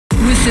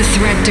With the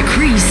threat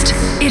decreased,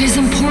 it is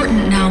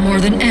important now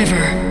more than ever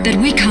that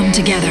we come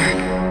together.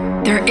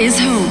 There is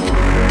hope.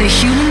 The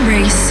human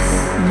race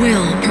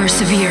will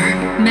persevere.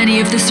 Many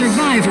of the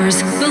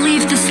survivors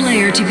believed the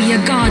Slayer to be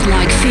a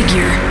godlike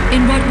figure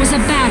in what was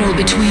a battle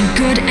between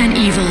good and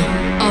evil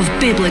of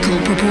biblical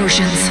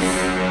proportions.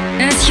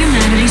 As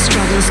humanity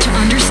struggles to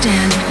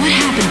understand what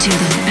happened to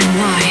them and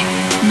why,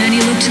 many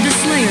look to the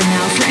Slayer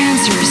now for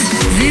answers.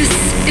 This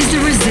is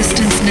the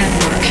Resistance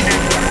Network,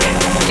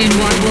 in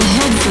what will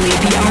hopefully